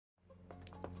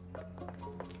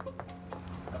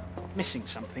Missing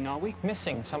something, are we?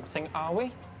 Missing something, are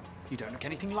we? You don't look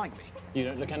anything like me. You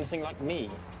don't look anything like me.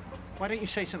 Why don't you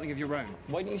say something of your own?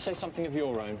 Why don't you say something of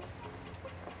your own?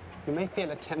 You may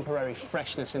feel a temporary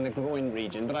freshness in the groin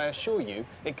region, but I assure you,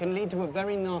 it can lead to a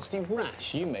very nasty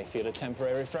rash. You may feel a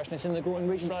temporary freshness in the groin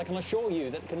region, but I can assure you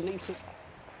that it can lead to...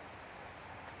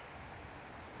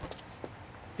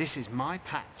 This is my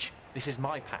patch. This is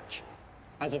my patch.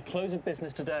 As of close of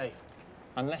business today,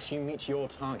 unless you meet your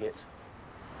target,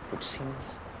 which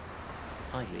seems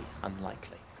highly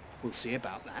unlikely. We'll see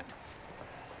about that.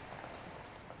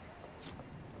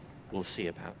 We'll see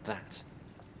about that.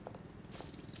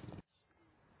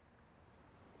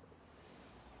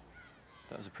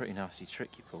 That was a pretty nasty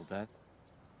trick you pulled, Dad.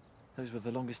 Those were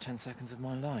the longest 10 seconds of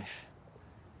my life.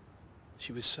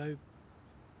 She was so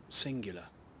singular.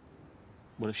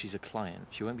 Well, if she's a client,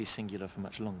 she won't be singular for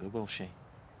much longer, will she?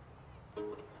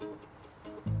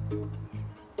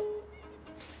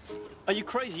 Are you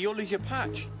crazy? You'll lose your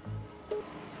patch.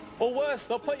 Or worse,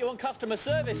 they'll put you on customer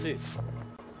services.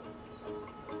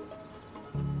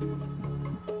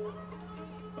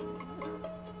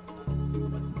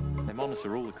 They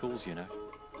monitor all the calls, you know.